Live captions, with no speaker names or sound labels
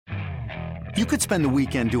You could spend the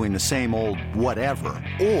weekend doing the same old whatever,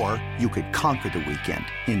 or you could conquer the weekend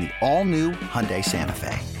in the all-new Hyundai Santa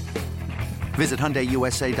Fe. Visit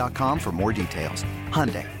HyundaiUSA.com for more details.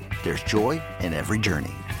 Hyundai, there's joy in every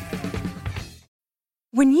journey.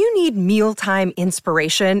 When you need mealtime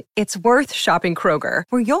inspiration, it's worth shopping Kroger,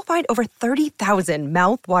 where you'll find over 30,000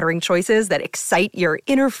 mouth-watering choices that excite your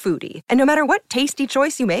inner foodie. And no matter what tasty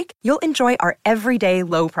choice you make, you'll enjoy our everyday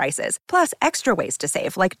low prices, plus extra ways to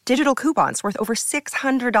save, like digital coupons worth over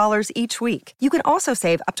 $600 each week. You can also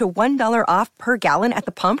save up to $1 off per gallon at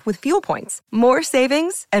the pump with fuel points. More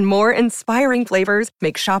savings and more inspiring flavors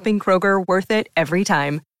make shopping Kroger worth it every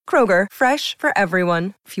time. Kroger, fresh for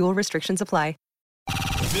everyone. Fuel restrictions apply.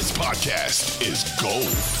 This podcast is gold.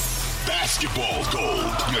 Basketball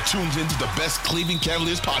gold. You're tuned into the best Cleveland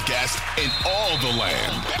Cavaliers podcast in all the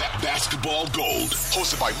land. Basketball gold.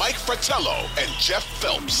 Hosted by Mike Fratello and Jeff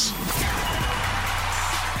Phelps.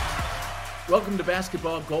 Welcome to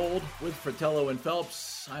Basketball Gold with Fratello and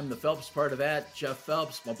Phelps. I'm the Phelps part of that. Jeff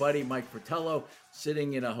Phelps, my buddy Mike Fratello,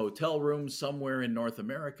 sitting in a hotel room somewhere in North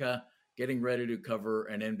America, getting ready to cover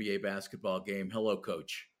an NBA basketball game. Hello,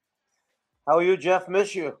 Coach. How are you, Jeff?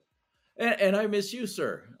 Miss you. And I miss you,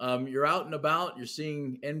 sir. You're out and about. You're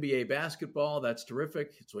seeing NBA basketball. That's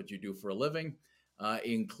terrific. It's what you do for a living.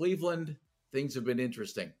 In Cleveland, things have been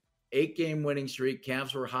interesting. 8-game winning streak.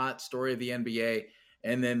 Cavs were hot. Story of the NBA.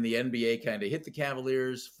 And then the NBA kind of hit the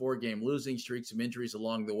Cavaliers. 4-game losing streak. Some injuries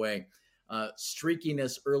along the way.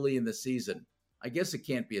 Streakiness early in the season. I guess it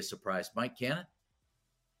can't be a surprise. Mike, can it?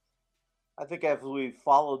 I think after we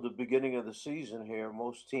followed the beginning of the season here,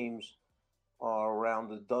 most teams are around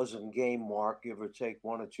the dozen-game mark, give or take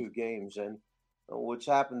 1 or 2 games. And what's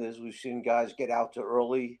happened is we've seen guys get out to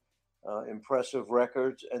early, impressive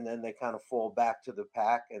records, and then they kind of fall back to the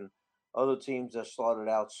pack. And other teams that started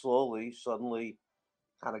out slowly suddenly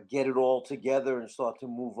kind of get it all together and start to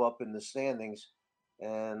move up in the standings.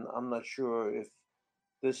 And I'm not sure if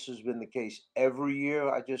this has been the case every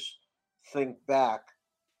year. I just think back,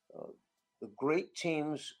 the great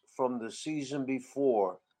teams from the season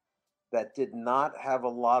before that did not have a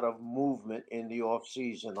lot of movement in the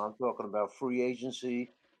offseason. I'm talking about free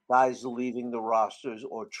agency, guys leaving the rosters,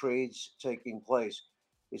 or trades taking place.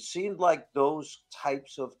 It seemed like those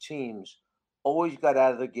types of teams always got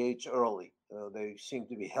out of the gates early. They seemed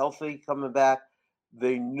to be healthy coming back.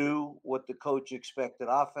 They knew what the coach expected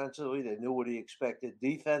offensively. They knew what he expected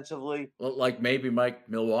defensively. Well, like maybe Mike,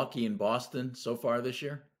 Milwaukee and Boston so far this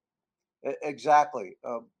year? Exactly,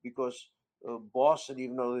 because Boston,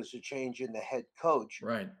 even though there's a change in the head coach,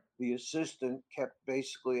 right, the assistant kept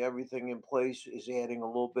basically everything in place, is adding a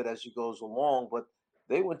little bit as he goes along. But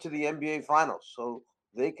they went to the NBA Finals, so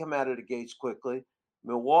they come out of the gates quickly.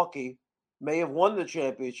 Milwaukee may have won the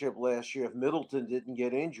championship last year if Middleton didn't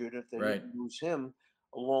get injured, if they didn't lose him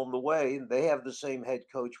along the way. They have the same head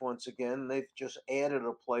coach once again. They've just added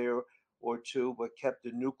a player or two, but kept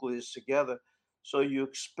the nucleus together. So you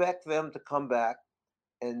expect them to come back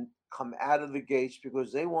and come out of the gates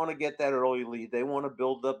because they want to get that early lead. They want to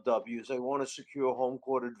build up W's. They want to secure home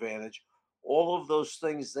court advantage. All of those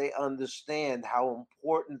things, they understand how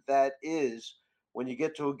important that is when you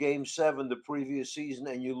get to a game 7 the previous season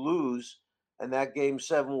and you lose, and that game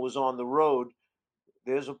 7 was on the road.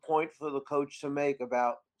 There's a point for the coach to make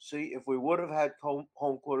about, see, if we would have had home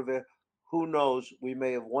court advantage, who knows, we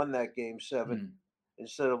may have won that game 7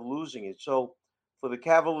 instead of losing it. So for the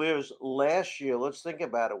Cavaliers last year, let's think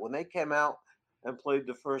about it. When they came out and played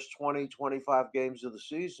the first 20, 25 games of the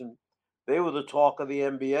season, they were the talk of the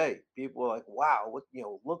NBA. People were like, wow,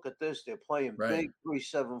 look at this. They're playing big 3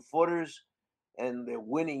 7-footers and they're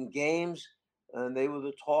winning games. And they were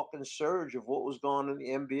the talk and surge of what was going on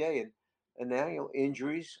in the NBA. And now,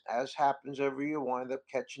 injuries, as happens every year, wind up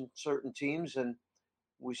catching certain teams. And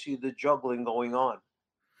we see the juggling going on.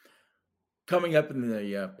 Coming up in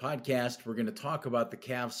the podcast, we're going to talk about the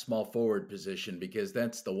Cavs small forward position because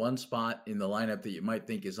that's the one spot in the lineup that you might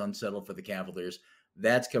think is unsettled for the Cavaliers.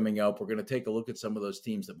 That's coming up. We're going to take a look at some of those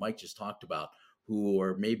teams that Mike just talked about who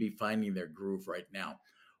are maybe finding their groove right now.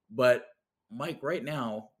 But, Mike, right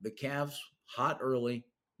now, the Cavs hot early,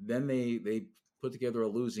 then they put together a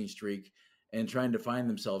losing streak and trying to find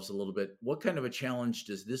themselves a little bit. What kind of a challenge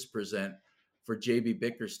does this present for J.B.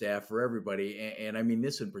 Bickerstaff, for everybody? And I mean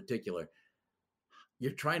this in particular.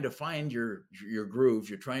 You're trying to find your groove.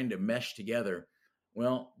 You're trying to mesh together.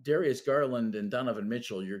 Well, Darius Garland and Donovan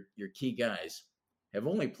Mitchell, your key guys, have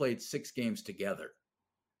only played 6 games together.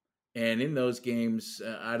 And in those games,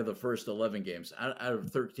 out of the first 11 games, out of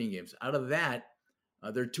 13 games, out of that,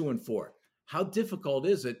 they're 2-4. How difficult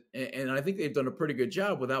is it? And I think they've done a pretty good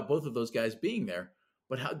job without both of those guys being there.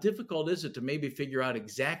 but how difficult is it to maybe figure out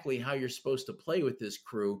exactly how you're supposed to play with this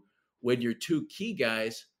crew when your two key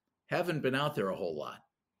guys haven't been out there a whole lot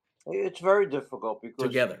It's very difficult because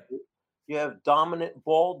together? you have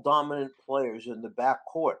ball dominant players in the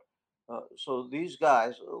backcourt. So these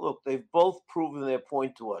guys, look, they've both proven their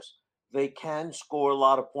point to us. They can score a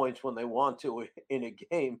lot of points when they want to in a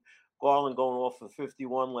game. Garland going off for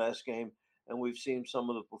 51 last game, and we've seen some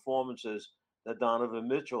of the performances that Donovan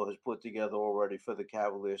Mitchell has put together already for the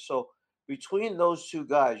Cavaliers. So between those two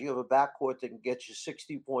guys, you have a backcourt that can get you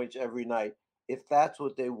 60 points every night if that's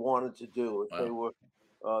what they wanted to do. If they Wow.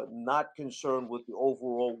 were not concerned with the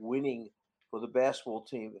overall winning for the basketball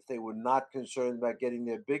team, if they were not concerned about getting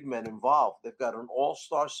their big men involved. They've got an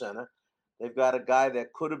all-star center. They've got a guy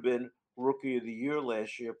that could have been rookie of the year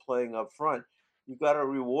last year playing up front. You got to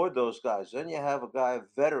reward those guys. Then you have a guy, a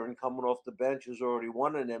veteran coming off the bench who's already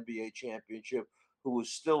won an NBA championship, who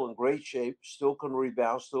is still in great shape, still can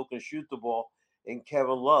rebound, still can shoot the ball, in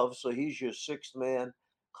Kevin Love. So he's your sixth man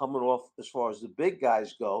coming off as far as the big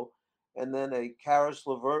guys go. And then a Karis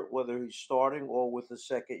LeVert, whether he's starting or with the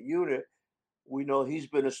second unit, we know he's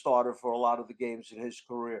been a starter for a lot of the games in his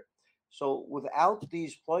career. So without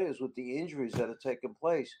these players, with the injuries that have taken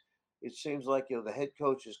place, it seems like the head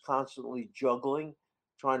coach is constantly juggling,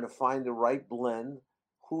 trying to find the right blend,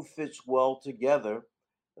 who fits well together,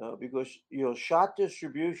 because shot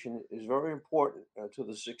distribution is very important to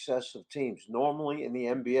the success of teams. Normally in the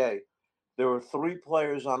NBA, there are three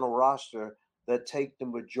players on a roster that take the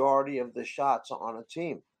majority of the shots on a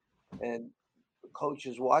team, and the coach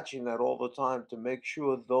is watching that all the time to make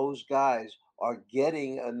sure those guys are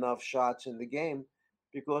getting enough shots in the game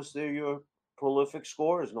because they're your prolific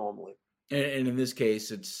scorers normally. And in this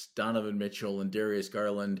case, it's Donovan Mitchell and Darius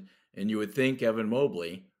Garland, and you would think Evan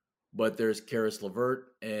Mobley, but there's Karis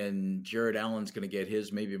LeVert, and Jared Allen's going to get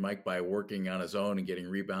his, maybe Mike, by working on his own and getting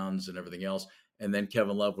rebounds and everything else, and then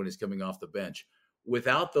Kevin Love when he's coming off the bench.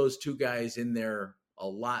 Without those two guys in there a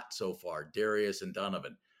lot so far, Darius and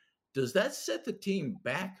Donovan, does that set the team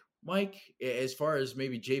back, Mike, as far as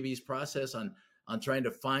maybe JB's process on trying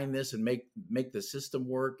to find this and make the system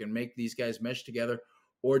work and make these guys mesh together?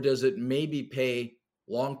 Or does it maybe pay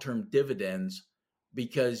long-term dividends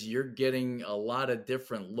because you're getting a lot of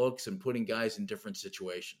different looks and putting guys in different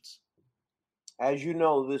situations? As you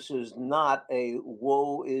know, this is not a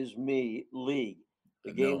woe is me league.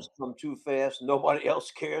 The games No. come too fast. Nobody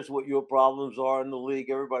else cares what your problems are in the league.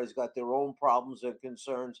 Everybody's got their own problems and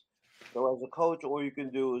concerns. So as a coach, all you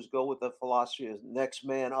can do is go with the philosophy of next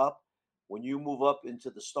man up. When you move up into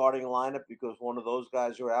the starting lineup because one of those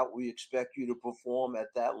guys are out, we expect you to perform at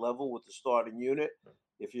that level with the starting unit.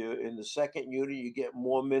 If you're in the second unit, you get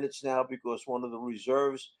more minutes now because one of the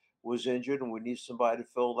reserves was injured and we need somebody to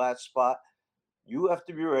fill that spot. You have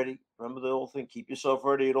to be ready. Remember the old thing, keep yourself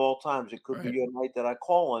ready at all times. It could be Right. your night that I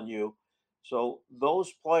call on you. So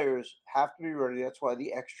those players have to be ready. That's why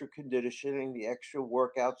the extra conditioning, the extra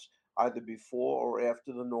workouts, either before or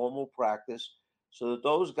after the normal practice, so that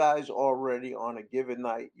those guys are ready on a given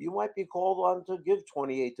night. You might be called on to give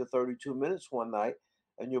 28 to 32 minutes one night,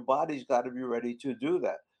 and your body's got to be ready to do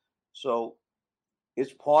that. So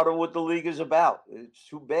it's part of what the league is about. It's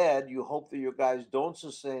too bad. You hope that your guys don't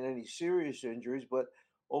sustain any serious injuries, but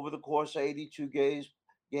over the course of 82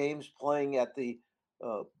 games playing at the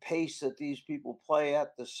pace that these people play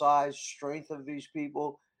at, the size, strength of these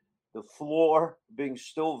people, the floor being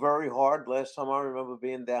still very hard. Last time I remember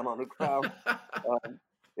being down on the ground, um,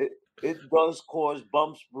 it it does cause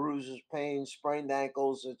bumps, bruises, pain, sprained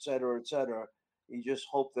ankles, et cetera, et cetera. You just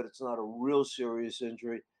hope that it's not a real serious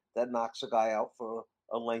injury that knocks a guy out for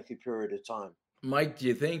a lengthy period of time. Mike, do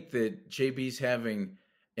you think that JB's having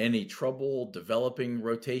any trouble developing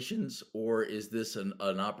rotations, or is this an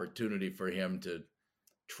opportunity for him to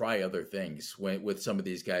try other things with some of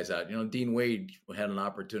these guys out? Dean Wade had an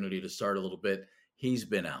opportunity to start a little bit. He's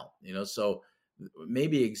been out, so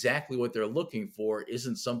maybe exactly what they're looking for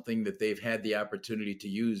isn't something that they've had the opportunity to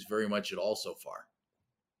use very much at all so far.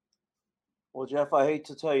 Well, Jeff, I hate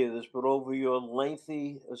to tell you this, but over your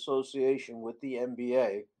lengthy association with the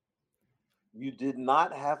NBA, you did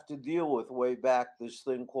not have to deal with way back this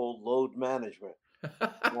thing called load management.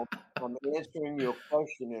 Well, I'm answering your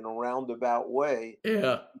question in a roundabout way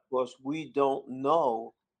Yeah. because we don't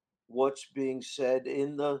know what's being said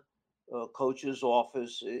in the coach's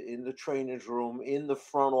office, in the trainer's room, in the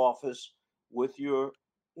front office with your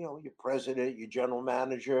president, your general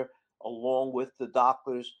manager, along with the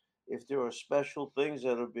doctors. If there are special things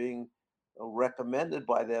that are being recommended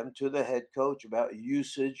by them to the head coach about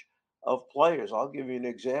usage of players. I'll give you an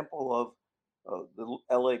example of the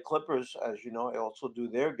LA Clippers. As you know, I also do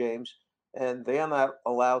their games. and they are not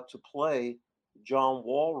allowed to play John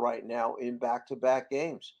Wall right now in back-to-back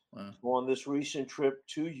games. Wow. So on this recent trip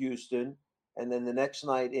to Houston, and then the next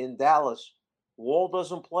night in Dallas, Wall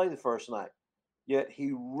doesn't play the first night. Yet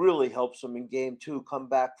he really helps them in game two come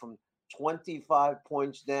back from 25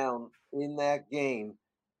 points down in that game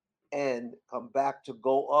and come back to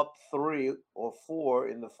go up 3 or 4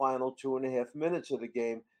 in the final 2.5 minutes of the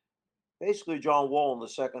game. Basically, John Wall in the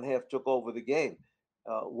second half took over the game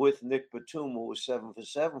with Nick Batum, who was 7 for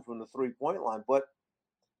 7 from the 3-point line. But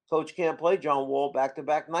coach can't play John Wall back to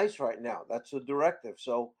back nights right now. That's the directive.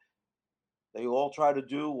 So they all try to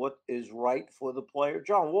do what is right for the player.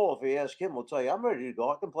 John Wall, if you ask him, will tell you, I'm ready to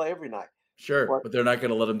go. I can play every night. Sure, But but they're not going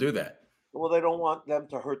to let him do that. well, they don't want them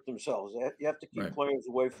to hurt themselves. You have to keep Right. players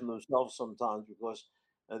away from themselves sometimes because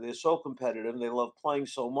they're so competitive and they love playing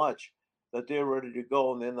so much that they're ready to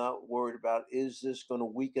go and they're not worried about, is this going to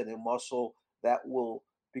weaken a muscle that will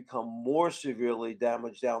become more severely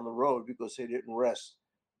damaged down the road because they didn't rest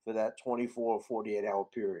for that 24 or 48-hour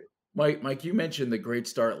period. Mike, you mentioned the great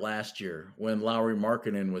start last year when Lauri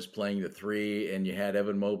Markkanen was playing the three, and you had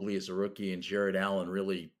Evan Mobley as a rookie and Jared Allen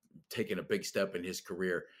really taking a big step in his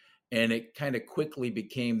career. And it kind of quickly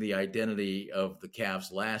became the identity of the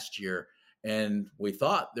Cavs last year. And we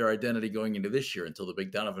thought their identity going into this year until the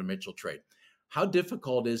big Donovan Mitchell trade. How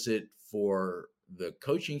difficult is it for the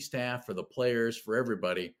coaching staff, for the players, for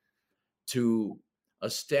everybody to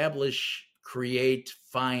establish, create,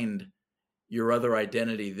 find your other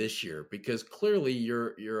identity this year? Because clearly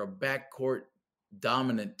you're a backcourt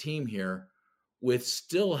dominant team here with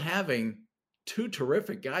still having two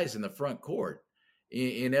terrific guys in the front court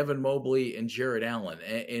in Evan Mobley and Jared Allen.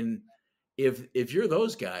 And if you're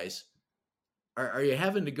those guys, are you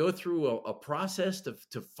having to go through a process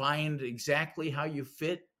to find exactly how you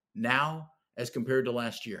fit now as compared to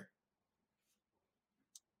last year?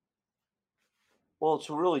 Well, it's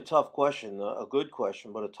a really tough question, a good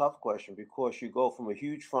question, but a tough question because you go from a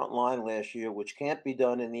huge front line last year, which can't be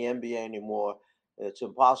done in the NBA anymore. It's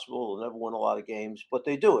impossible. They'll never win a lot of games, but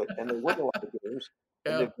they do it, and they win a lot of games,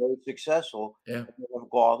 and Yeah. they're very successful. Yeah. And they have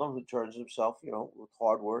Garland, who turns himself, with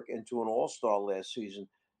hard work into an all-star last season.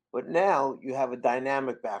 But now you have a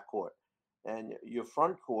dynamic backcourt, and your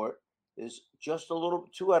front court is just a little.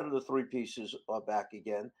 Two out of the three pieces are back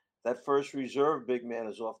again. That first reserve big man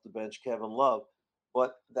is off the bench, Kevin Love.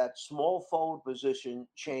 But that small forward position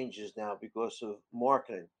changes now because of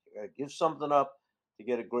marketing. You gotta give something up to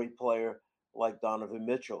get a great player like Donovan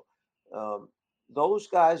Mitchell. Um, those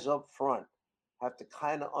guys up front have to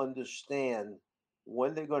kind of understand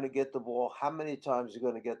when they're going to get the ball, how many times they're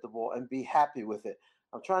going to get the ball, and be happy with it.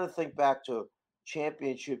 I'm trying to think back to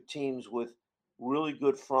championship teams with really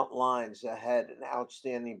good front lines that had an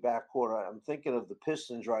outstanding backcourt. I'm thinking of the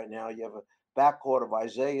Pistons right now. You have a backcourt of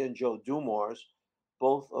Isaiah and Joe Dumars,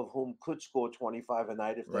 both of whom could score 25 a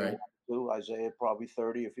night if they Right. wanted to. Isaiah probably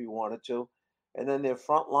 30 if he wanted to. And then their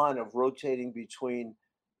front line of rotating between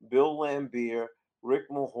Bill Laimbeer, Rick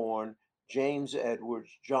Mahorn, James Edwards,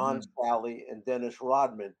 John Sally, and Dennis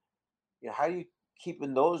Rodman. How are you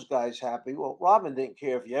keeping those guys happy? Well, Rodman didn't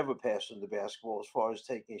care if you ever passed him the basketball as far as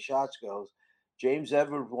taking shots goes. James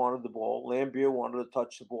Edwards wanted the ball. Laimbeer wanted to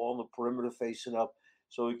touch the ball on the perimeter facing up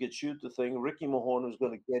so he could shoot the thing. Ricky Mahorn was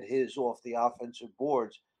going to get his off the offensive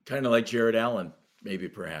boards. Kind of like Jared Allen, maybe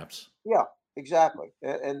perhaps. Yeah, exactly.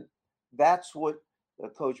 And that's what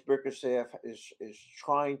Coach Bickerstaff is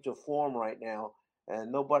trying to form right now.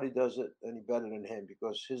 And nobody does it any better than him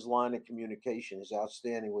because his line of communication is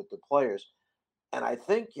outstanding with the players. And I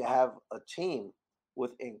think you have a team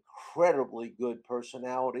with incredibly good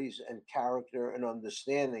personalities and character and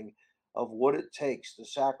understanding of what it takes, the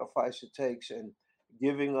sacrifice it takes, and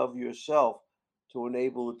giving of yourself to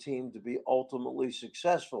enable a team to be ultimately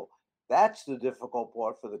successful. That's the difficult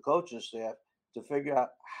part for the coaching staff to figure out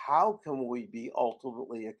how can we be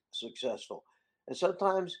ultimately successful. And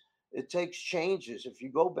sometimes it takes changes. If you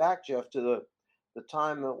go back, Jeff, to the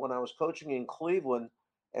time that when I was coaching in Cleveland,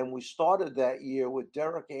 and we started that year with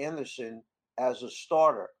Derek Anderson as a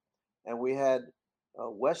starter, and we had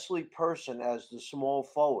Wesley Person as the small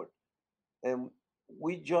forward, and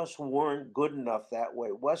we just weren't good enough that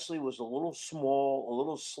way. Wesley was a little small, a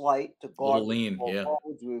little slight to A little guard the lean, small yeah.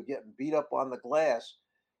 forwards. We were getting beat up on the glass,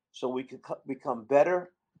 so we could become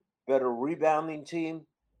better rebounding team.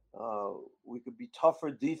 We could be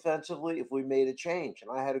tougher defensively if we made a change.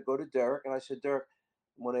 And I had to go to Derek and I said, Derek,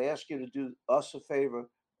 I'm going to ask you to do us a favor,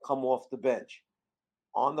 come off the bench.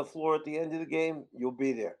 On the floor at the end of the game, you'll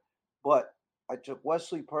be there. But I took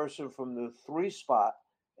Wesley Person from the 3 spot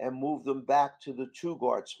and moved them back to the 2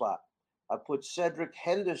 guard spot. I put Cedric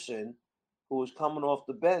Henderson, who was coming off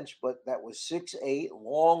the bench, but that was 6'8",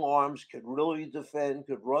 long arms, could really defend,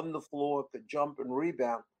 could run the floor, could jump and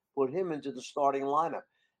rebound, put him into the starting lineup.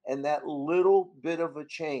 And that little bit of a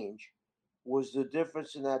change was the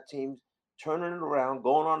difference in that team turning it around,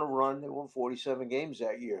 going on a run. They won 47 games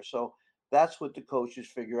that year. So that's what the coaches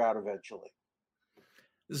figure out eventually.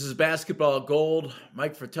 This is Basketball Gold.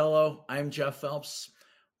 Mike Fratello. I'm Jeff Phelps.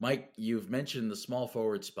 Mike, you've mentioned the small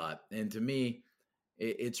forward spot. And to me,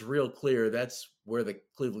 it's real clear that's where the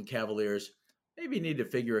Cleveland Cavaliers maybe need to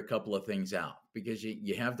figure a couple of things out, because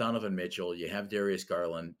you have Donovan Mitchell, you have Darius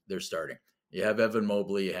Garland, they're starting. You have Evan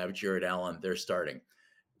Mobley, you have Jared Allen, they're starting.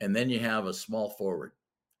 And then you have a small forward,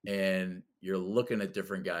 and you're looking at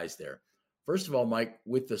different guys there. First of all, Mike,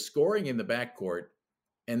 with the scoring in the backcourt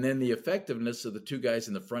and then the effectiveness of the two guys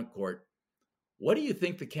in the front court, what do you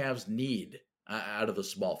think the Cavs need out of the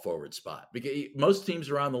small forward spot? Because most teams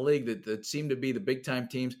around the league that seem to be the big-time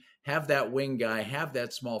teams have that wing guy, have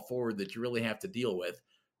that small forward that you really have to deal with.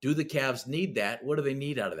 Do the Cavs need that? What do they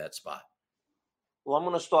need out of that spot? Well, I'm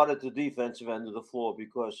going to start at the defensive end of the floor,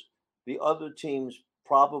 because the other teams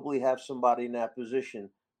probably have somebody in that position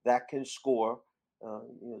that can score.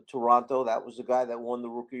 Toronto, that was the guy that won the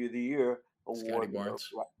Rookie of the Year award,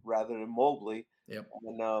 rather than Mobley. Yep.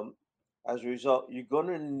 And as a result, you're going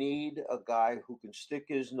to need a guy who can stick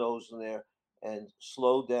his nose in there and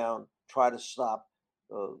slow down, try to stop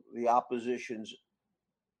the opposition's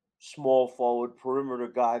small forward perimeter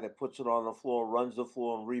guy that puts it on the floor, runs the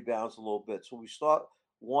floor, and rebounds a little bit. So we start,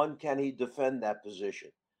 one, can he defend that position?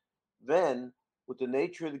 Then, with the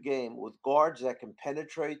nature of the game, with guards that can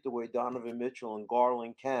penetrate the way Donovan Mitchell and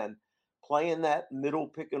Garland can, playing that middle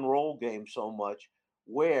pick and roll game so much,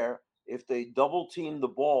 where if they double team the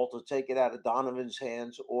ball to take it out of Donovan's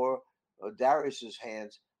hands or Darius's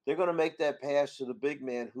hands, they're going to make that pass to the big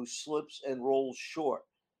man who slips and rolls short.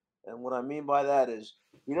 And what I mean by that is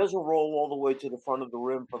he doesn't roll all the way to the front of the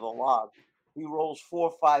rim for the lob. He rolls 4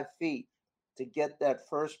 or 5 feet to get that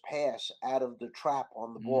first pass out of the trap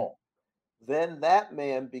on the ball. Then that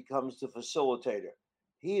man becomes the facilitator.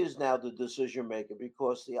 He is now the decision maker,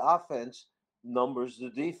 because the offense numbers the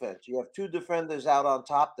defense. You have 2 defenders out on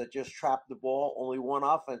top that just trap the ball, only 1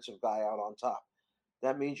 offensive guy out on top.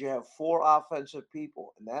 That means you have 4 offensive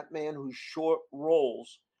people, and that man who short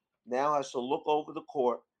rolls now has to look over the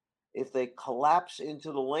court. If they collapse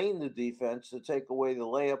into the lane, the defense, to take away the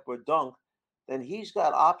layup or dunk, then he's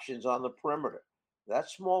got options on the perimeter. That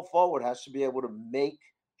small forward has to be able to make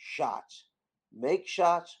shots,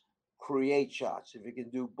 create shots. If he can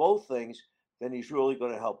do both things, then he's really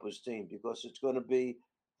going to help his team, because it's going to be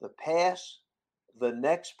the pass, the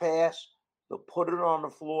next pass, the put it on the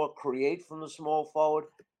floor, create from the small forward,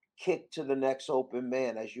 kick to the next open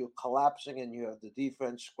man as you're collapsing and you have the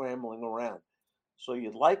defense scrambling around. So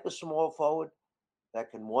you'd like a small forward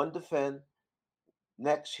that can, one, defend.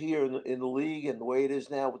 Next, here in the league and the way it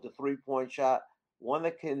is now with the three-point shot, one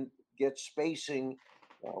that can get spacing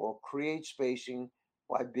or create spacing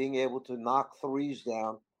by being able to knock threes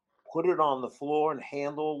down, put it on the floor and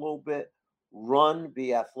handle a little bit, run,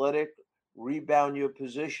 be athletic, rebound your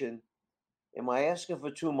position. Am I asking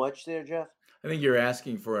for too much there, Jeff? I think you're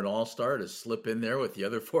asking for an all-star to slip in there with the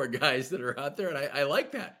other 4 guys that are out there, and I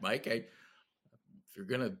like that, Mike. If you're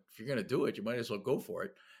gonna do it, you might as well go for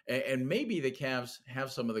it. And maybe the Cavs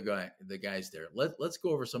have some of the guys there. Let's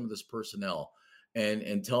go over some of this personnel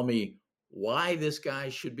and tell me why this guy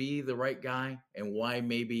should be the right guy and why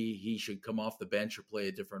maybe he should come off the bench or play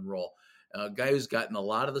a different role. A guy who's gotten a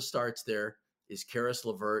lot of the starts there is Caris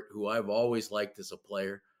LeVert, who I've always liked as a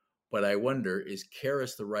player. But I wonder, is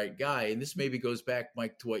Caris the right guy? And this maybe goes back,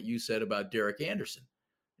 Mike, to what you said about Derek Anderson.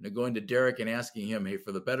 Going to Derek and asking him, hey,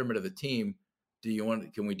 for the betterment of the team,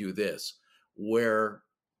 can we do this? Where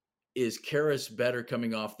is Caris better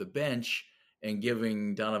coming off the bench and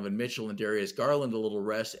giving Donovan Mitchell and Darius Garland a little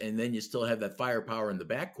rest, and then you still have that firepower in the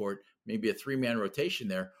backcourt, maybe a 3-man rotation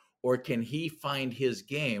there? Or can he find his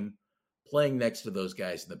game playing next to those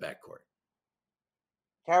guys in the backcourt?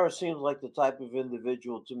 Caris seems like the type of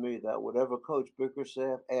individual to me that whatever Coach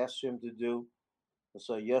Bickerstaff asks him to do, he'll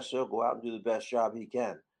say, yes, sir, go out and do the best job he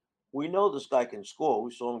can. We know this guy can score.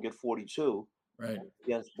 We saw him get 42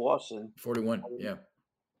 against Boston. 41, yeah.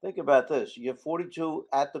 Think about this. You get 42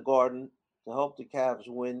 at the Garden to help the Cavs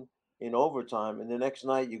win in overtime, and the next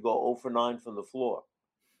night you go 0 for 9 from the floor.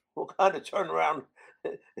 What kind of turnaround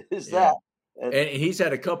is that? And he's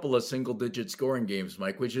had a couple of single-digit scoring games,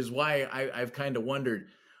 Mike, which is why I've kind of wondered,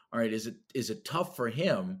 all right, is it tough for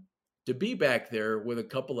him to be back there with a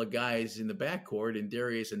couple of guys in the backcourt, in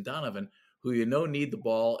Darius and Donovan, who need the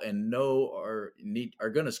ball and are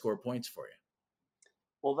going to score points for you?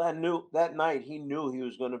 Well, that night he knew he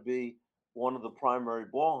was going to be one of the primary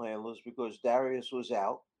ball handlers because Darius was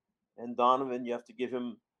out, and Donovan, you have to give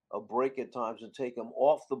him a break at times and take him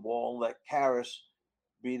off the ball and let Karras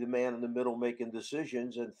be the man in the middle making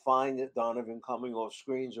decisions and find that Donovan coming off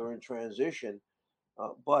screens or in transition.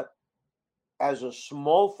 But as a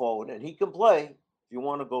small forward, and he can play, if you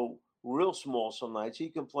want to go real small some nights, he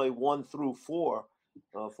can play 1 through 4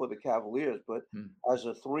 for the Cavaliers. But as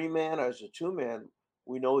a 3-man, as a 2-man,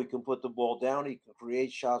 we know he can put the ball down. He can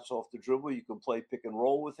create shots off the dribble. You can play pick and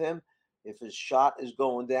roll with him. If his shot is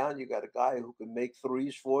going down, you got a guy who can make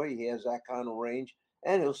threes for you. He has that kind of range,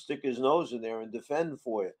 and he'll stick his nose in there and defend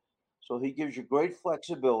for you. So he gives you great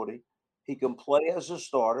flexibility. He can play as a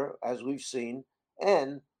starter, as we've seen,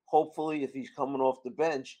 and hopefully, if he's coming off the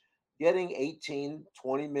bench, getting 18,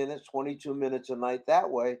 20 minutes, 22 minutes a night that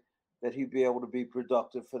way, that he'd be able to be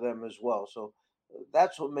productive for them as well. So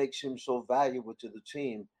that's what makes him so valuable to the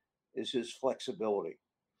team is his flexibility.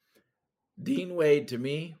 Dean Wade, to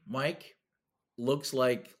me, Mike, looks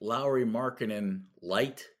like Lauri Markkanen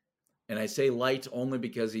light. And I say light only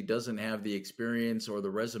because he doesn't have the experience or the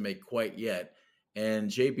resume quite yet. And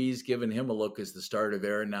JB's given him a look as the starter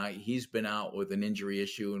there. Now he's been out with an injury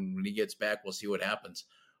issue, and when he gets back, we'll see what happens.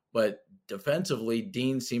 But defensively,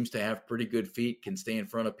 Dean seems to have pretty good feet, can stay in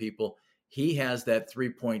front of people. He has that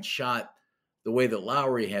three-point shot the way that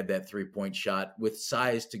Lauri had that three-point shot with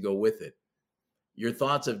size to go with it. Your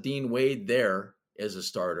thoughts of Dean Wade there as a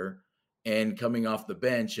starter and coming off the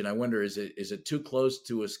bench, and I wonder, is it too close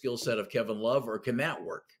to a skill set of Kevin Love, or can that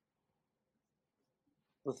work?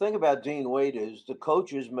 The thing about Dean Wade is the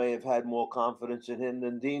coaches may have had more confidence in him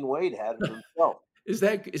than Dean Wade had in himself. Is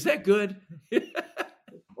that good?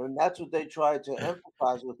 And that's what they tried to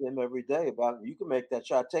emphasize with him every day about you can make that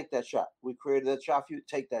shot, take that shot. We created that shot for you,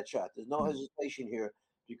 take that shot. There's no hesitation here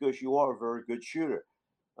because you are a very good shooter.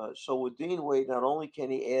 So with Dean Wade, not only can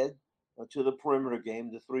he add to the perimeter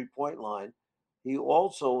game, the three-point line, he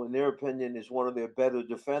also, in their opinion, is one of their better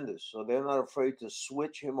defenders. So they're not afraid to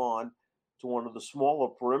switch him on to one of the smaller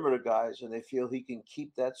perimeter guys, and they feel he can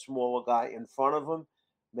keep that smaller guy in front of him,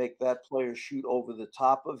 make that player shoot over the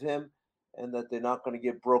top of him, and that they're not going to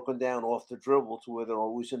get broken down off the dribble to where they're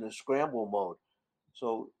always in a scramble mode.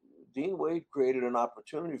 So Dean Wade created an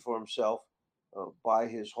opportunity for himself by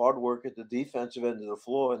his hard work at the defensive end of the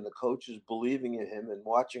floor, and the coaches believing in him and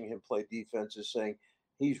watching him play defense is saying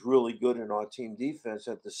he's really good in our team defense.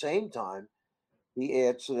 At the same time, he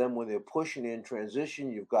adds to them when they're pushing in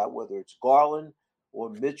transition. You've got whether it's Garland or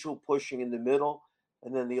Mitchell pushing in the middle,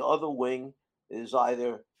 and then the other wing is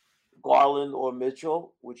either Garland or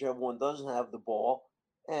Mitchell, whichever one doesn't have the ball.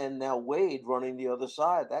 And now Wade running the other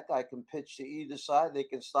side. That guy can pitch to either side. They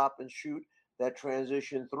can stop and shoot that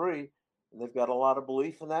transition three. And they've got a lot of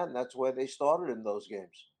belief in that, and that's why they started in those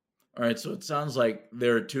games. All right, so it sounds like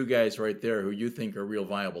there are two guys right there who you think are real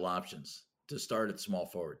viable options to start at small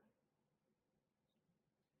forward.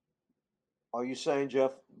 Are you saying,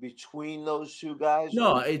 Jeff, between those two guys?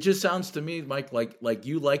 No, it just sounds to me, Mike, like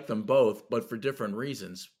you like them both, but for different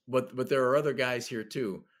reasons. But there are other guys here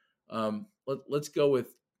too. Let's go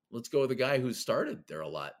with the guy who started there a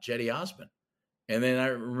lot, Cedi Osman. And then I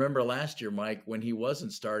remember last year, Mike, when he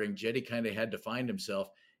wasn't starting, Cedi kind of had to find himself,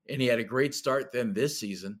 and he had a great start then this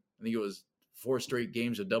season. I think it was 4 straight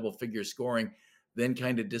games of double-figure scoring, then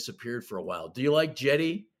kind of disappeared for a while. Do you like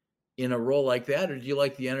Cedi in a role like that, or do you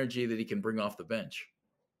like the energy that he can bring off the bench?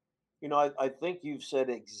 You know, I think you've said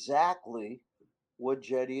exactly what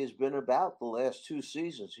Cedi has been about the last 2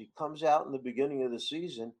 seasons. He comes out in the beginning of the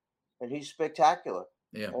season, and he's spectacular.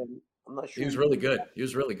 Yeah, and I'm not sure he was really good. He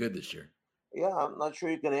was really good this year. Yeah, I'm not sure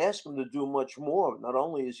you can ask him to do much more. Not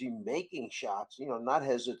only is he making shots, not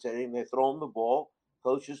hesitating. They throw him the ball.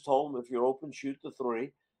 Coaches told him, if you're open, shoot the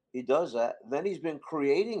three. He does that. Then he's been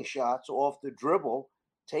creating shots off the dribble,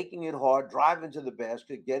 taking it hard, driving to the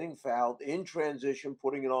basket, getting fouled, in transition,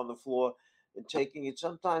 putting it on the floor, and taking it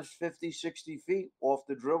sometimes 50, 60 feet off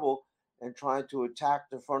the dribble and trying to attack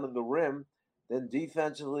the front of the rim. Then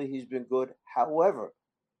defensively, he's been good. However,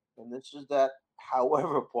 and this is that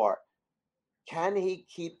however part, can he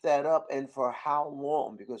keep that up, and for how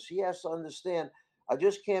long? Because he has to understand, I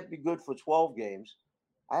just can't be good for 12 games.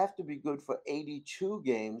 I have to be good for 82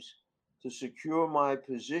 games to secure my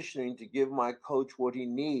positioning, to give my coach what he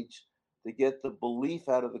needs to get the belief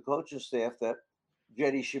out of the coaching staff that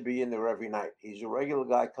Cedi should be in there every night. He's a regular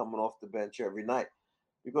guy coming off the bench every night.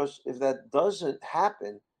 Because if that doesn't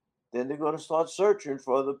happen, then they're going to start searching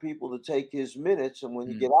for other people to take his minutes. And when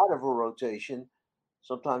you get out of a rotation,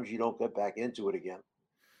 sometimes you don't get back into it again.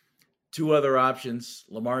 Two other options.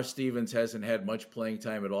 Lamar Stevens hasn't had much playing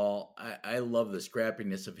time at all. I love the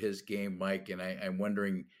scrappiness of his game, Mike, and I'm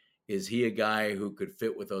wondering, is he a guy who could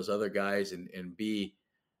fit with those other guys and be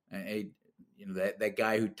that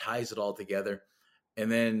guy who ties it all together?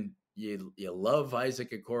 And then you love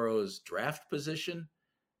Isaac Okoro's draft position.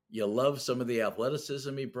 You love some of the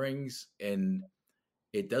athleticism he brings, and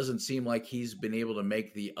it doesn't seem like he's been able to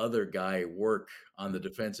make the other guy work on the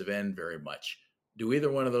defensive end very much. Do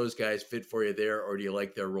either one of those guys fit for you there, or do you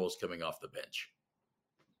like their roles coming off the bench?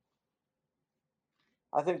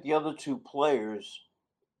 I think the other two players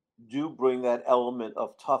do bring that element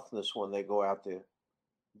of toughness when they go out there.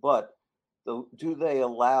 But do they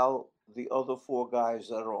allow the other four guys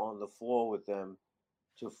that are on the floor with them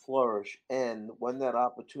to flourish? And when that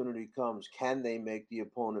opportunity comes, can they make the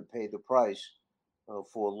opponent pay the price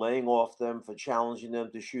for laying off them, for challenging them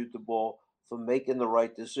to shoot the ball, for making the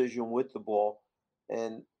right decision with the ball?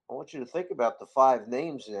 And I want you to think about the five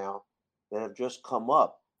names now that have just come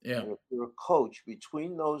up. Yeah. And if you're a coach,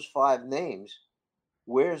 between those five names,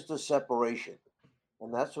 where's the separation?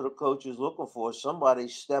 And that's what a coach is looking for. Somebody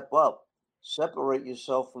step up, separate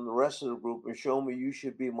yourself from the rest of the group and show me you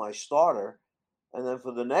should be my starter. And then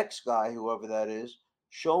for the next guy, whoever that is,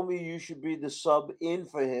 show me you should be the sub in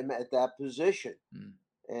for him at that position.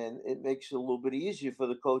 And it makes it a little bit easier for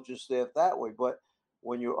the coaching staff that way. But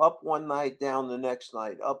when you're up one night, down the next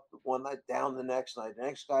night, up one night, down the next night, the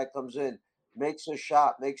next guy comes in, makes a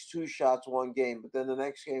shot, makes two shots one game, but then the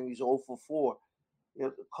next game he's 0 for 4.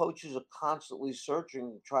 The coaches are constantly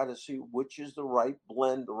searching to try to see which is the right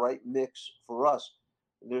blend, the right mix for us.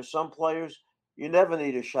 And there's some players you never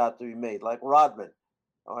need a shot to be made, like Rodman.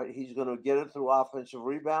 All right, he's going to get it through offensive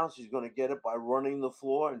rebounds. He's going to get it by running the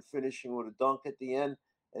floor and finishing with a dunk at the end,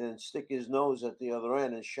 and then stick his nose at the other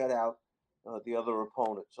end and shut out the other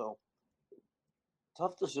opponent. So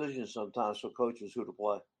tough decisions sometimes for coaches who to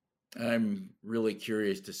play. I'm really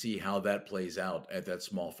curious to see how that plays out at that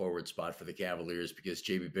small forward spot for the Cavaliers, because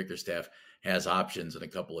JB Bickerstaff has options and a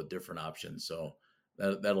couple of different options. So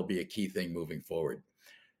that'll be a key thing moving forward.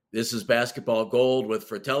 This is Basketball Gold with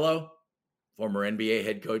Fratello, former NBA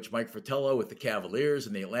head coach Mike Fratello with the Cavaliers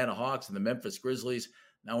and the Atlanta Hawks and the Memphis Grizzlies,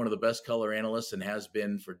 now one of the best color analysts and has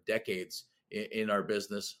been for decades in our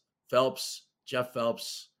business. Jeff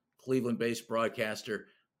Phelps, Cleveland-based broadcaster,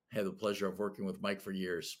 had the pleasure of working with Mike for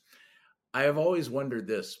years. I have always wondered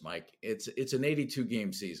this, Mike. It's an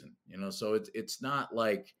 82-game season, so it's not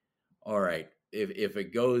like, all right, if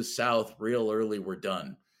it goes south real early, we're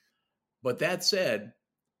done. But that said,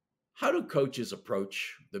 how do coaches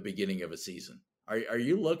approach the beginning of a season? Are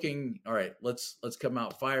you looking, all right, let's come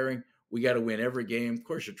out firing. We got to win every game. Of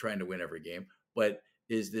course, you're trying to win every game, but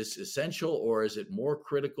is this essential, or is it more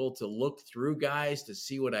critical to look through guys to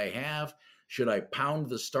see what I have? Should I pound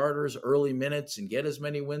the starters early minutes and get as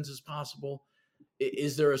many wins as possible?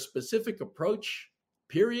 Is there a specific approach,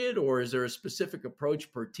 period, or is there a specific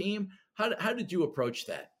approach per team? How did you approach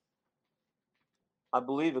that? I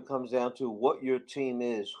believe it comes down to what your team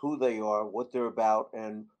is, who they are, what they're about,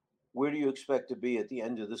 and where do you expect to be at the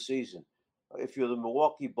end of the season. If you're the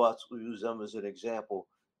Milwaukee Bucks, we'll use them as an example,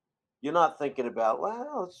 you're not thinking about,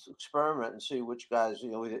 well, let's experiment and see which guys,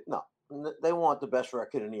 no. They want the best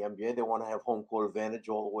record in the NBA. They want to have home court advantage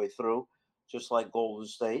all the way through, just like Golden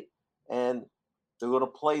State. And they're going to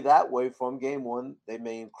play that way from game one. They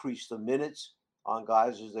may increase the minutes on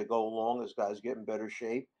guys as they go along, as guys get in better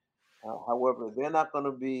shape. However, they're not going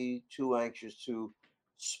to be too anxious to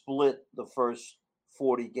split the first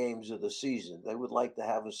 40 games of the season. They would like to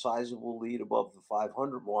have a sizable lead above the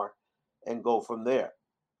 500 mark and go from there.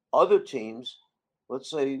 Other teams, let's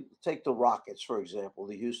say, take the Rockets, for example,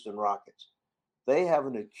 the Houston Rockets. They have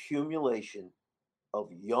an accumulation of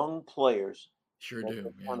young players. Sure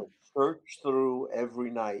do. Kind of search through every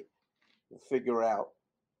night to figure out,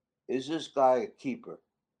 is this guy a keeper?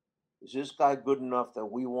 Is this guy good enough that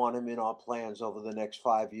we want him in our plans over the next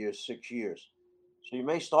 5 years, 6 years? So you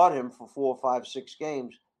may start him for 4, 5, 6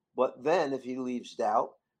 games, but then if he leaves doubt,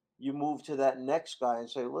 you move to that next guy and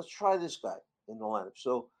say, let's try this guy in the lineup.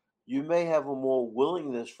 So you may have a more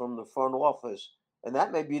willingness from the front office, and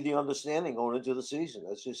that may be the understanding going into the season.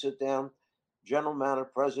 Let's just sit down, general manager,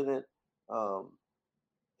 president,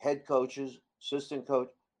 head coaches, assistant coach.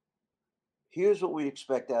 Here's what we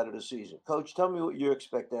expect out of the season. Coach, tell me what you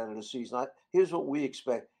expect out of the season. Here's what we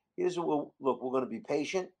expect. Here's what we're going to be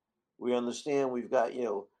patient. We understand we've got,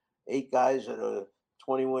 8 guys that are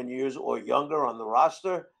 21 years or younger on the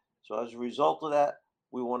roster. So as a result of that,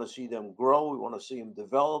 we want to see them grow. We want to see them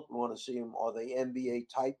develop. We want to see them, are they NBA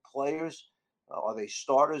type players? Are they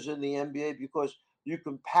starters in the NBA? Because you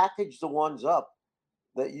can package the ones up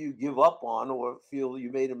that you give up on or feel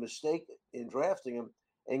you made a mistake in drafting him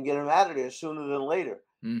and get him out of there sooner than later.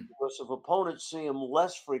 Mm. Because if opponents see him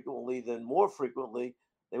less frequently than more frequently,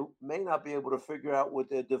 they may not be able to figure out what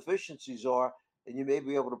their deficiencies are, and you may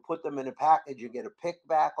be able to put them in a package and get a pick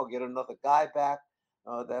back or get another guy back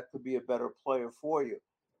that could be a better player for you.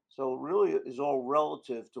 So it really is all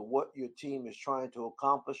relative to what your team is trying to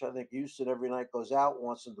accomplish. I think Houston every night goes out,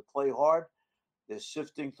 wants them to play hard. They're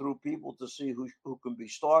sifting through people to see who can be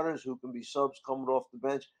starters, who can be subs coming off the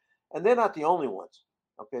bench. And they're not the only ones.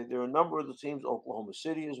 Okay, there are a number of the teams. Oklahoma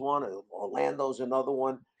City is one. Orlando's another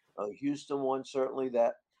one. Houston one, certainly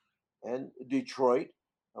that. And Detroit,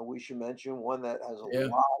 we should mention one that has a Yeah.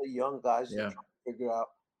 lot of young guys that Yeah. try to figure out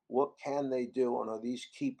what can they do and are these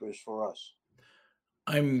keepers for us.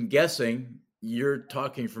 I'm guessing you're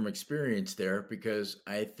talking from experience there because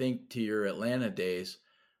I think to your Atlanta days,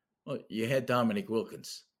 well, you had Dominique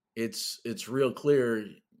Wilkins. It's real clear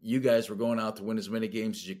you guys were going out to win as many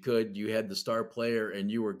games as you could. You had the star player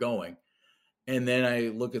and you were going. And then I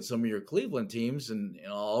look at some of your Cleveland teams, and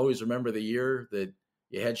I'll always remember the year that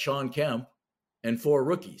you had Sean Kemp and 4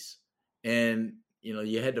 rookies. And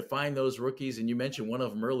you had to find those rookies, and you mentioned one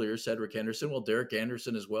of them earlier, Cedric Henderson. Well, Derek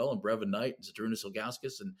Anderson as well, and Brevin Knight, and Zydrunas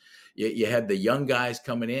Ilgauskas, and you had the young guys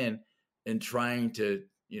coming in and trying to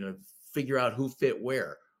figure out who fit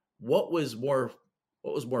where. What was more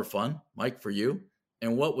fun, Mike, for you,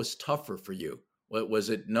 and what was tougher for you? What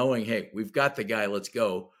was it, knowing, hey, we've got the guy, let's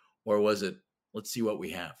go, or was it, let's see what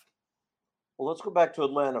we have? Well, let's go back to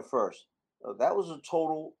Atlanta first. That was a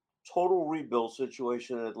total rebuild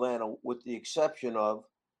situation in Atlanta, with the exception of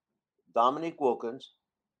Dominique Wilkins,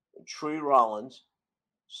 Tree Rollins,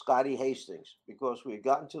 Scotty Hastings, because we had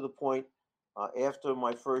gotten to the point after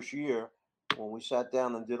my first year when we sat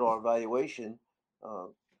down and did our evaluation.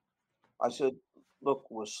 I said, look,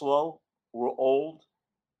 we're slow, we're old,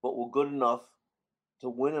 but we're good enough to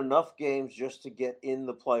win enough games just to get in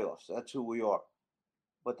the playoffs. That's who we are.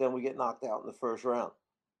 But then we get knocked out in the first round.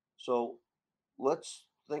 So let's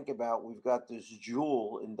think about, we've got this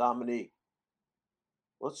jewel in Dominique.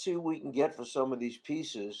 Let's see what we can get for some of these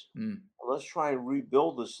pieces. Let's try and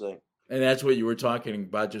rebuild this thing. And that's what you were talking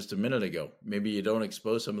about just a minute ago. Maybe you don't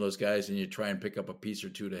expose some of those guys and you try and pick up a piece or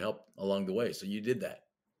two to help along the way. So you did that.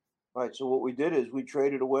 Right. So what we did is we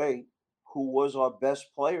traded away who was our best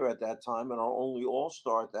player at that time and our only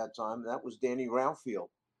all-star at that time. That was Danny Roundfield.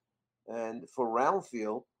 And for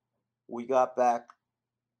Roundfield, we got back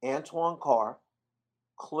Antoine Carr,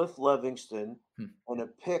 Cliff Levingston, and a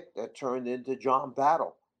pick that turned into John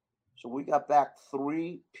Battle. So we got back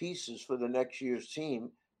 3 pieces for the next year's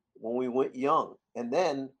team when we went young. And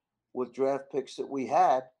then with draft picks that we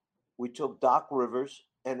had, we took Doc Rivers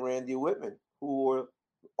and Randy Whitman, who were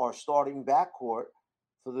our starting backcourt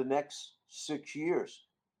for the next 6 years.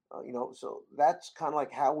 So that's kind of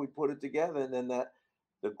like how we put it together. And then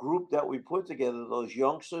the group that we put together, those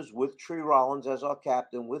youngsters with Tree Rollins as our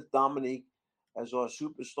captain, with Dominique as our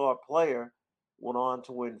superstar player, went on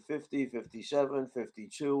to win 50, 57,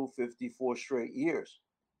 52, 54 straight years.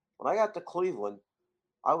 When I got to Cleveland,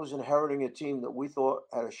 I was inheriting a team that we thought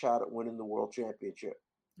had a shot at winning the world championship.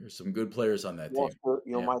 There's some good players on that team.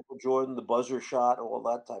 Michael Jordan, the buzzer shot, all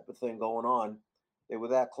that type of thing going on. They were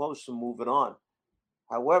that close to moving on.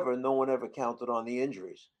 However, no one ever counted on the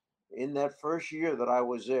injuries. In that first year that I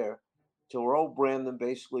was there, Terrell Brandon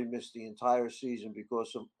basically missed the entire season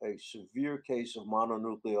because of a severe case of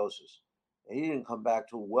mononucleosis. And he didn't come back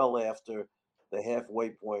till well after the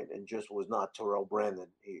halfway point and just was not Terrell Brandon.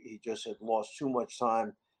 He just had lost too much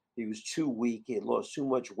time. He was too weak. He had lost too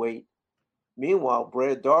much weight. Meanwhile,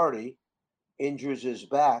 Brad Daugherty injures his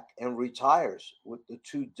back and retires with the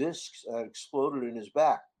 2 discs that exploded in his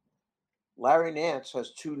back. Larry Nance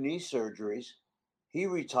has 2 knee surgeries. He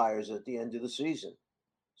retires at the end of the season.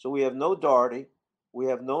 So we have no Daugherty. We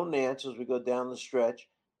have no Nance as we go down the stretch.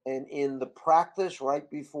 And in the practice right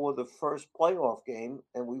before the first playoff game,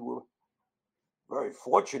 and we were very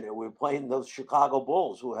fortunate, we were playing those Chicago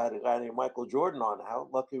Bulls who had a guy named Michael Jordan on. How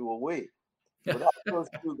lucky were we? Without those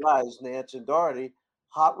 2 guys, Nance and Daugherty,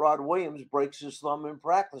 Hot Rod Williams breaks his thumb in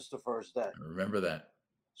practice the first day. I remember that.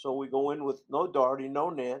 So we go in with no Daugherty, no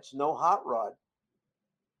Nance, no Hot Rod.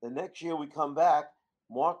 The next year we come back,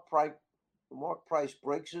 Mark Price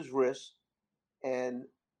breaks his wrist, and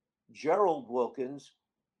Gerald Wilkins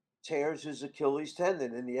tears his Achilles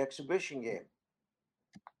tendon in the exhibition game.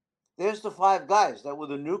 There's the 5 guys that were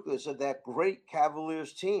the nucleus of that great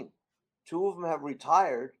Cavaliers team. 2 of them have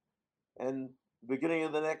retired, and beginning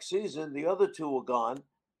of the next season, the other 2 are gone.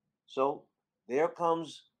 So there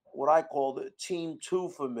comes what I call the team 2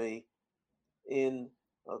 for me in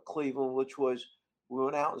Cleveland, which was We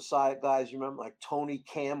went out and saw guys, you remember, like Tony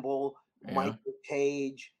Campbell, Yeah. Michael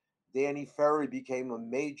Cage, Danny Ferry became a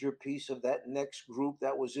major piece of that next group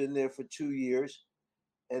that was in there for 2 years.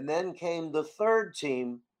 And then came the third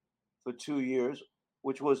team for 2 years,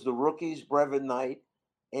 which was the rookies, Brevin Knight,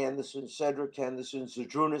 Anderson, Cedric Henderson,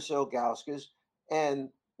 Zydrunas Ilgauskas, and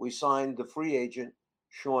we signed the free agent,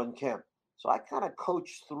 Sean Kemp. So I kind of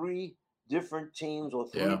coached 3 different teams or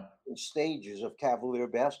 3 different stages of Cavalier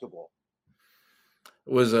basketball.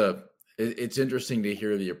 It's interesting to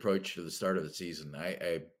hear the approach to the start of the season.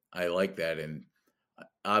 I like that. And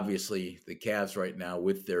obviously the Cavs right now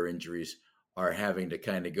with their injuries are having to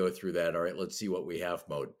kind of go through that. All right, let's see what we have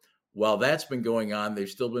mode. While that's been going on, they've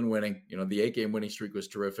still been winning. You know, the 8-game winning streak was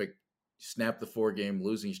terrific. Snap the 4-game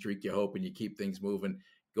losing streak, you hope, and you keep things moving,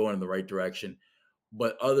 going in the right direction.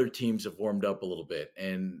 But other teams have warmed up a little bit.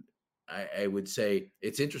 And I would say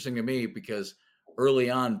it's interesting to me because early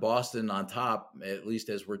on, Boston on top, at least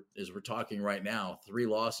as we're talking right now, 3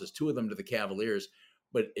 losses, 2 of them to the Cavaliers.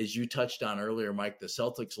 But as you touched on earlier, Mike, the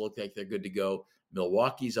Celtics look like they're good to go.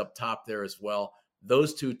 Milwaukee's up top there as well.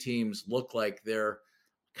 Those 2 teams look like they're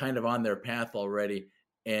kind of on their path already.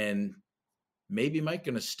 And maybe Mike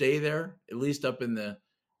going to stay there, at least up in the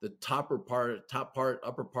upper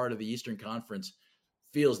part of the Eastern Conference.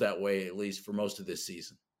 Feels that way, at least for most of this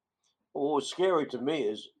season. Well, what's scary to me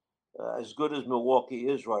is as good as Milwaukee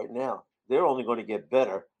is right now, they're only going to get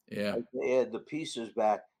better. Yeah. As they add the pieces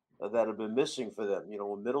back that have been missing for them. You know,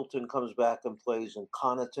 when Middleton comes back and plays, and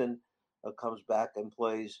Connaughton comes back and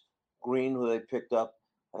plays, Green, who they picked up,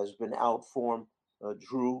 has been out for them.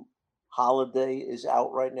 Drew Holiday is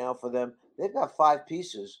out right now for them. They've got 5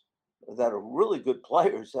 pieces that are really good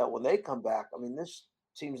players that when they come back, I mean, this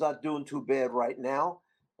team's not doing too bad right now,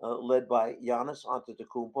 led by Giannis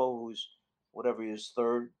Antetokounmpo, who's whatever he is,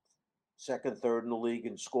 second, third in the league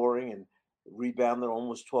in scoring and rebounded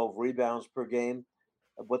almost 12 rebounds per game.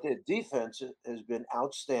 But their defense has been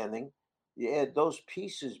outstanding. You add those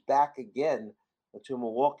pieces back again to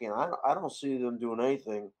Milwaukee, and I don't see them doing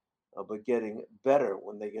anything but getting better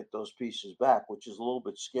when they get those pieces back, which is a little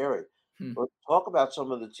bit scary. But talk about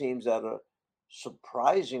some of the teams that are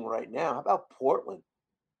surprising right now. How about Portland?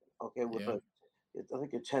 Okay, I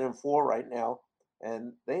think they're 10-4 right now,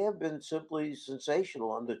 and they have been simply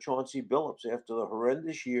sensational under Chauncey Billups after the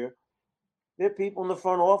horrendous year. There are people in the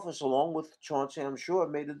front office, along with Chauncey, I'm sure,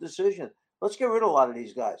 made a decision. Let's get rid of a lot of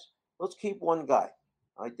these guys. Let's keep one guy,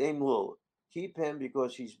 all right, Dame Lillard. Keep him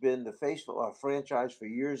because he's been the face of our franchise for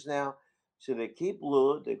years now. So they keep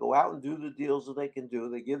Lillard. They go out and do the deals that they can do.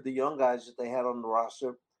 They give the young guys that they had on the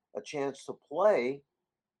roster a chance to play.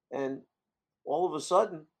 And all of a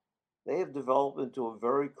sudden, they have developed into a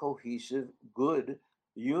very cohesive, good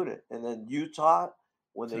unit. And then Utah,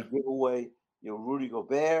 when they give away, Rudy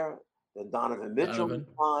Gobert, then Donovan Mitchell was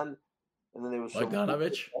on, and then there was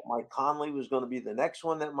Mike Conley was going to be the next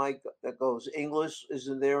one that goes. English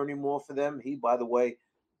isn't there anymore for them. He, by the way,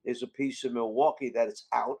 is a piece of Milwaukee that is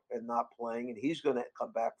out and not playing, and he's going to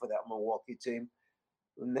come back for that Milwaukee team.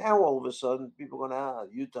 Now all of a sudden, people are going,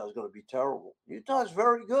 Utah's going to be terrible. Utah's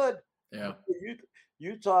very good. Yeah.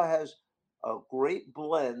 Utah has a great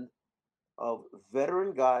blend of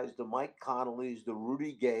veteran guys, the Mike Conleys, the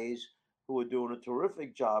Rudy Gays, who are doing a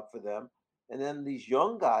terrific job for them. And then these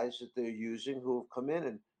young guys that they're using who have come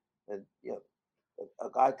in and a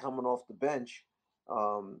guy coming off the bench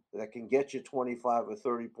that can get you 25 or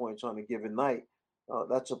 30 points on a given night.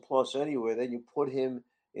 That's a plus anyway. Then you put him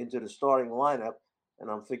into the starting lineup, and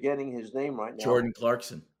I'm forgetting his name right now. Jordan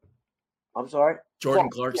Clarkson. I'm sorry? Jordan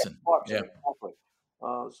Clarkson. Yeah, Clarkson. Yeah. Exactly.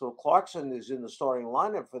 So Clarkson is in the starting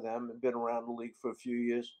lineup for them and been around the league for a few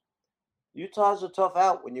years. Utah's a tough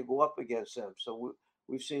out when you go up against them. So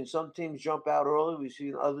we've seen some teams jump out early. We've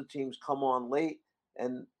seen other teams come on late.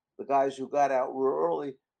 And the guys who got out real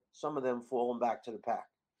early, some of them falling back to the pack.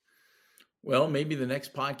 Well, maybe the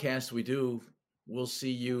next podcast we do, we'll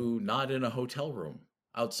see you not in a hotel room,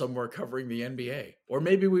 out somewhere covering the NBA. Or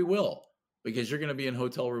maybe we will, because you're going to be in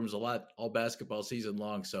hotel rooms a lot all basketball season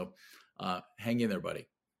long. So hang in there, buddy.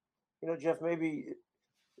 Jeff, maybe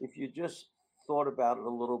if you just thought about it a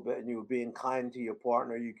little bit and you were being kind to your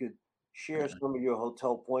partner, you could share some of your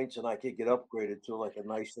hotel points and I could get upgraded to like a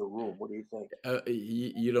nicer room. What do you think?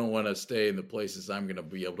 You don't want to stay in the places I'm going to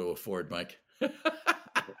be able to afford, Mike.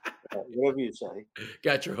 Whatever you say.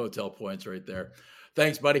 Got your hotel points right there.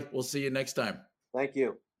 Thanks, buddy. We'll see you next time. Thank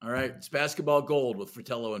you. All right. It's Basketball Gold with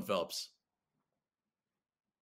Fratello and Phelps.